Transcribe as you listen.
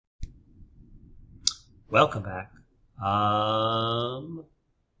Welcome back.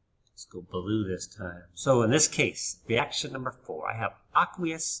 Let's go blue this time. So in this case, reaction number 4, I have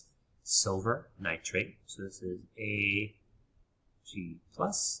aqueous silver nitrate. So this is Ag+, and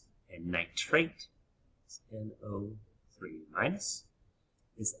nitrate, NO3-,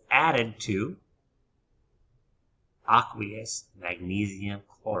 is added to aqueous magnesium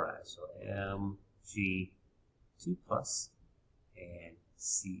chloride. So Mg2+ and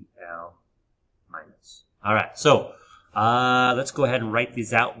Cl-. All right, so let's go ahead and write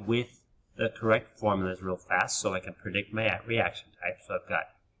these out with the correct formulas real fast so I can predict my reaction type. So I've got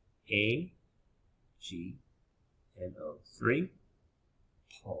AgNO3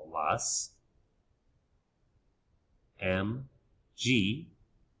 plus MgCl2.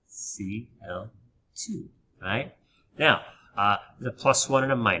 Right? Now, the +1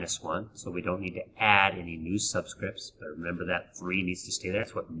 and a -1, so we don't need to add any new subscripts. But remember that 3 needs to stay there.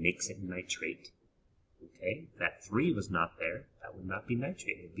 That's what makes it nitrate. Okay, if that 3 was not there, that would not be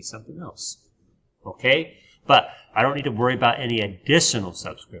nitrate. It would be something else. Okay, but I don't need to worry about any additional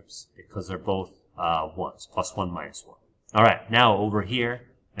subscripts because they're both 1s, +1, -1. All right, now over here,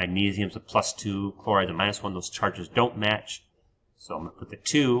 magnesium's a +2, chloride's a -1. Those charges don't match. So I'm going to put the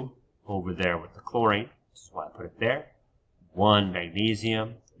 2 over there with the chlorine. This is why I put it there. 1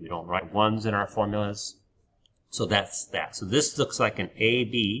 magnesium. We don't write 1s in our formulas. So that's that. So this looks like an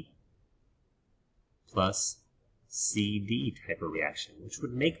AB plus CD type of reaction, which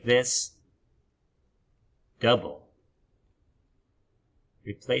would make this double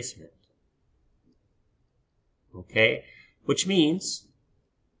replacement. Okay? Which means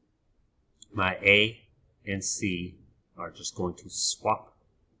my A and C are just going to swap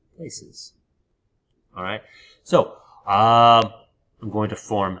places. All right? So, I'm going to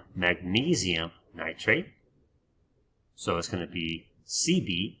form magnesium nitrate. So it's going to be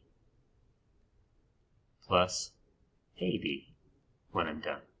Cb plus AB when I'm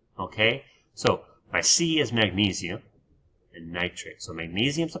done. Okay? So my C is magnesium and nitrate. So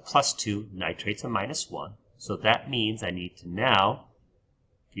magnesium's a +2, nitrate's a -1. So that means I need to now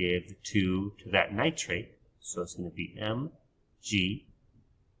give the 2 to that nitrate. So it's going to be Mg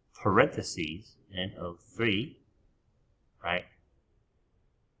parentheses NO3, right?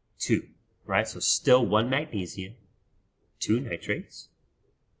 2, right? So still 1 magnesium, 2 nitrates.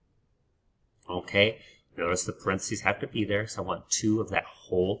 Okay? Notice the parentheses have to be there, so I want 2 of that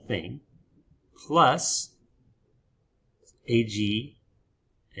whole thing, plus Ag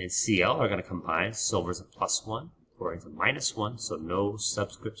and Cl are going to combine. Silver's a +1, chlorine's a -1, so no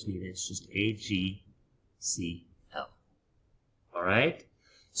subscripts needed. It's just AgCl. All right?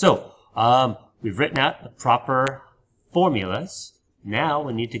 So, we've written out the proper formulas. Now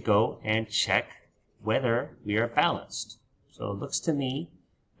we need to go and check whether we are balanced. So it looks to me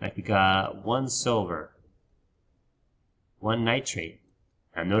like we got 1 silver, 1 nitrate.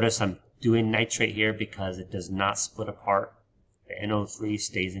 Now notice I'm doing nitrate here because it does not split apart. The NO3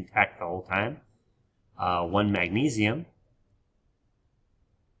 stays intact the whole time. 1 magnesium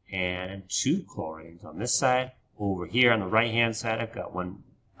and 2 chlorines on this side. Over here on the right hand side I've got 1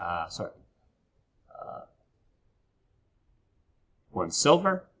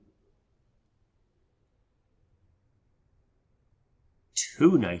 silver,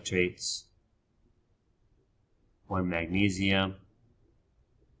 2 nitrates, 1 magnesium,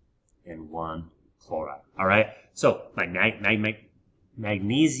 and 1 chloride. All right, so my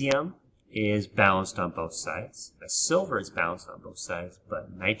magnesium is balanced on both sides. My silver is balanced on both sides,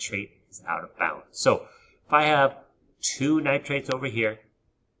 but nitrate is out of balance. So if I have 2 nitrates over here,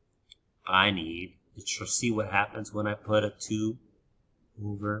 I need to see what happens when I put a 2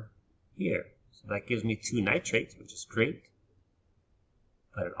 over here. So that gives me 2 nitrates, which is great.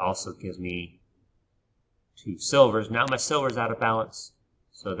 But it also gives me 2 silvers. Now my silver's out of balance,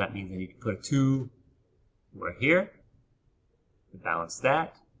 so that means I need to put a 2 over here to balance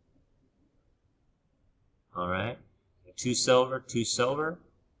that. All right, 2 silver, 2 silver,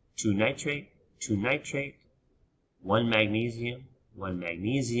 2 nitrate, 2 nitrate, 1 magnesium, 1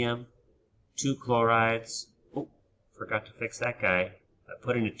 magnesium, 2 chlorides. Oh, forgot to fix that guy. By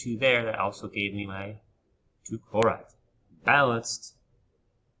putting a 2 there, that also gave me my 2 chlorides. Balanced.